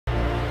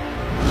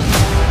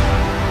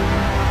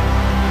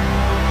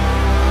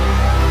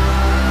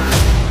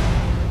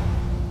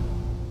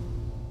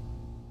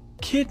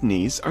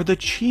Kidneys are the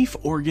chief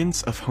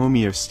organs of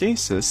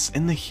homeostasis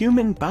in the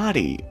human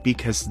body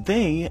because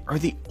they are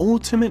the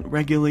ultimate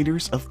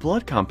regulators of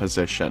blood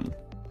composition.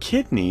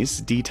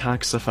 Kidneys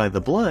detoxify the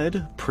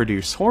blood,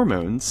 produce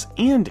hormones,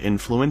 and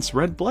influence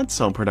red blood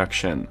cell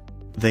production.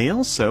 They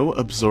also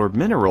absorb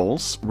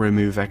minerals,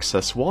 remove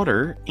excess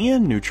water,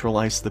 and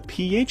neutralize the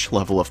pH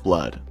level of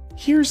blood.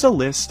 Here's a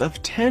list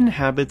of 10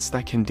 habits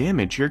that can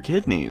damage your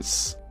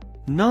kidneys.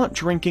 Not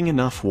drinking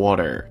enough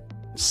water.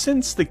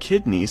 Since the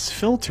kidneys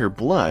filter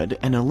blood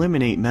and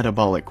eliminate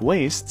metabolic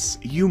wastes,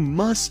 you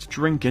must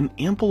drink an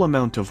ample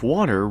amount of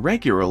water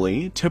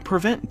regularly to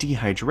prevent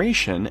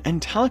dehydration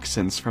and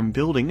toxins from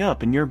building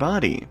up in your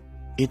body.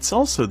 It's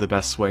also the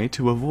best way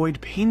to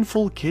avoid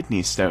painful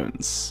kidney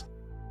stones.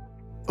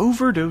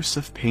 Overdose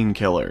of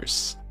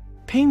painkillers.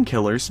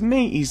 Painkillers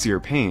may ease your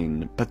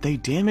pain, but they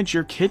damage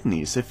your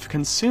kidneys if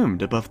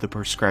consumed above the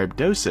prescribed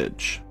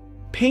dosage.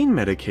 Pain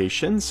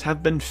medications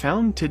have been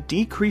found to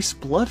decrease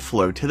blood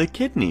flow to the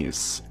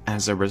kidneys,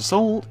 as a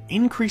result,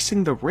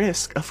 increasing the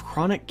risk of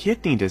chronic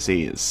kidney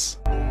disease.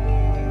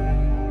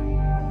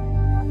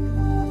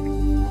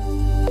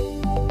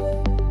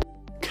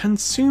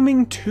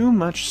 Consuming too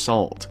much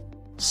salt.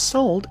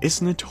 Salt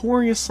is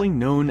notoriously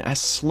known as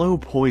slow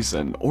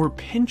poison or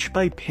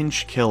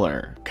pinch-by-pinch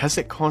killer because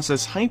it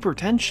causes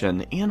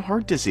hypertension and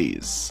heart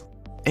disease.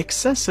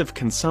 Excessive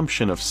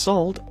consumption of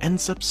salt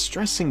ends up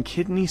stressing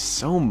kidneys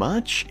so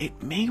much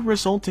it may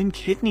result in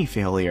kidney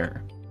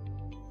failure.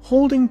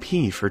 Holding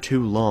pee for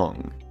too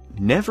long.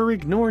 Never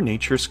ignore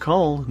nature's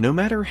call, no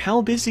matter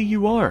how busy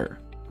you are.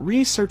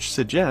 Research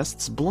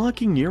suggests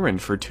blocking urine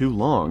for too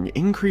long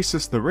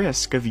increases the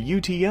risk of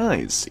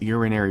UTIs,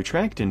 urinary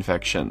tract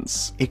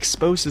infections,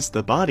 exposes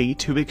the body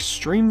to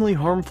extremely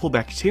harmful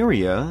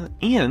bacteria,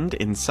 and,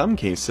 in some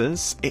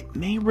cases, it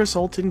may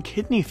result in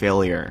kidney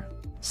failure.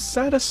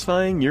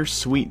 Satisfying your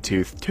sweet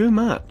tooth too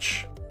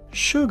much.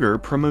 Sugar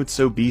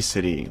promotes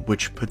obesity,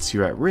 which puts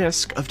you at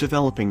risk of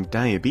developing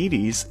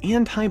diabetes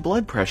and high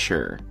blood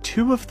pressure,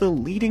 two of the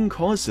leading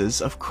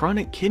causes of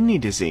chronic kidney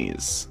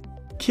disease.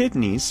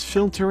 Kidneys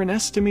filter an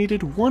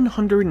estimated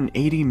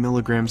 180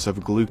 milligrams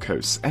of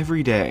glucose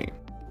every day.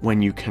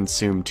 When you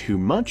consume too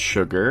much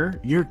sugar,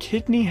 your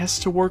kidney has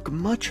to work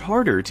much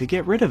harder to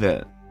get rid of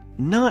it.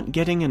 Not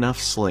getting enough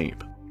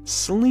sleep.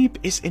 Sleep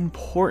is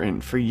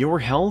important for your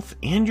health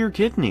and your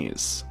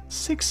kidneys.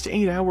 6 to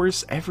 8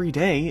 hours every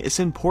day is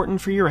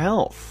important for your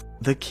health.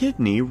 The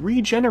kidney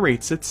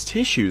regenerates its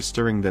tissues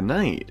during the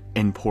night,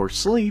 and poor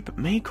sleep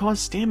may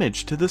cause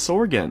damage to this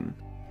organ.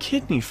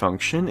 Kidney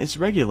function is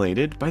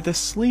regulated by the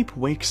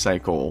sleep-wake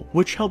cycle,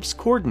 which helps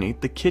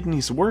coordinate the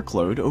kidney's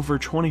workload over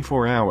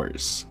 24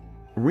 hours.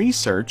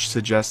 Research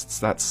suggests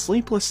that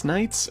sleepless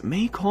nights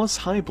may cause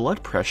high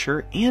blood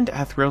pressure and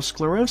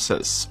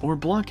atherosclerosis, or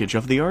blockage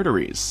of the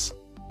arteries,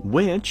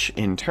 which,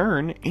 in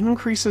turn,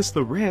 increases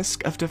the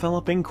risk of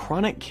developing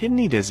chronic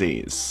kidney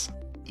disease.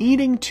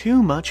 Eating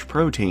too much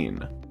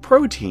protein.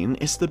 Protein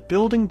is the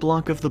building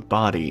block of the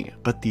body,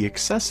 but the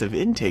excessive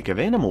intake of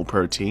animal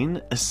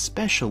protein,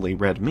 especially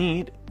red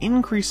meat,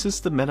 increases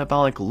the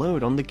metabolic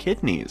load on the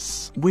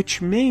kidneys,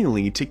 which may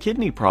lead to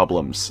kidney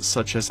problems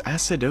such as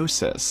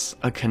acidosis,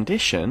 a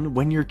condition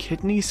when your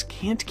kidneys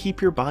can't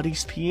keep your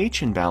body's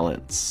pH in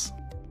balance.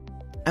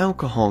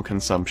 Alcohol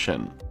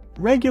consumption.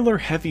 Regular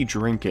heavy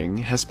drinking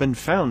has been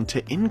found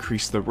to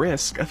increase the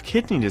risk of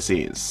kidney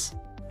disease.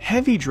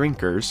 Heavy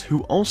drinkers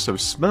who also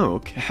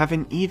smoke have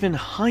an even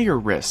higher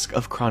risk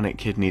of chronic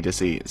kidney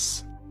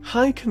disease.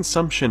 High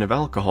consumption of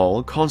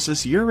alcohol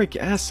causes uric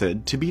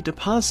acid to be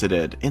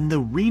deposited in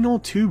the renal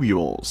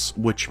tubules,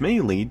 which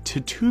may lead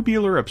to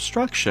tubular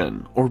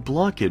obstruction or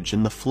blockage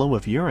in the flow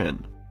of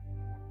urine.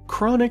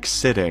 Chronic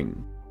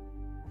sitting.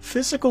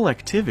 Physical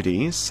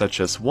activities such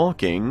as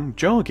walking,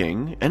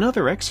 jogging, and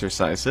other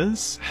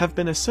exercises have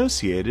been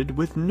associated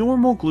with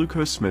normal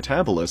glucose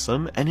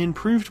metabolism and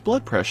improved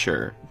blood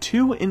pressure,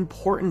 two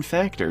important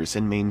factors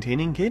in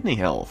maintaining kidney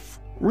health.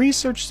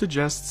 Research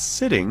suggests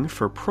sitting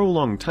for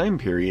prolonged time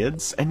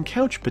periods and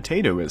couch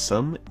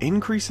potatoism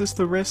increases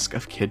the risk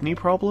of kidney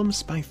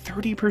problems by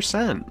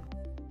 30%.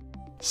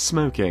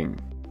 Smoking.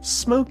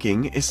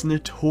 Smoking is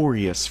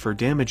notorious for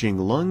damaging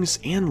lungs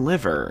and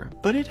liver,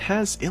 but it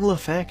has ill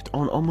effect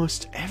on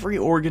almost every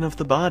organ of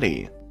the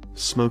body.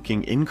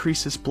 Smoking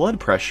increases blood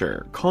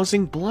pressure,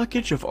 causing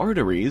blockage of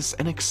arteries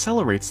and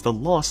accelerates the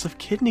loss of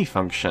kidney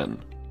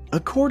function.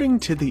 According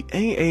to the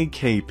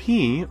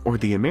AAKP, or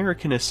the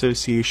American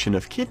Association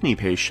of Kidney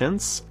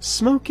Patients,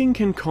 smoking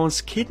can cause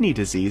kidney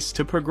disease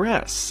to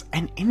progress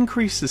and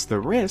increases the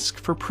risk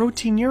for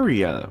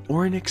proteinuria,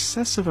 or an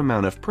excessive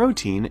amount of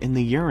protein in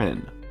the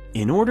urine.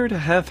 In order to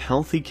have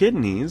healthy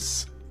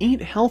kidneys, eat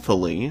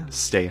healthily,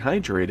 stay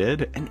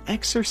hydrated, and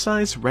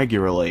exercise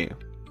regularly.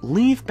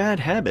 Leave bad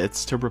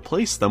habits to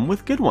replace them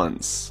with good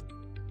ones.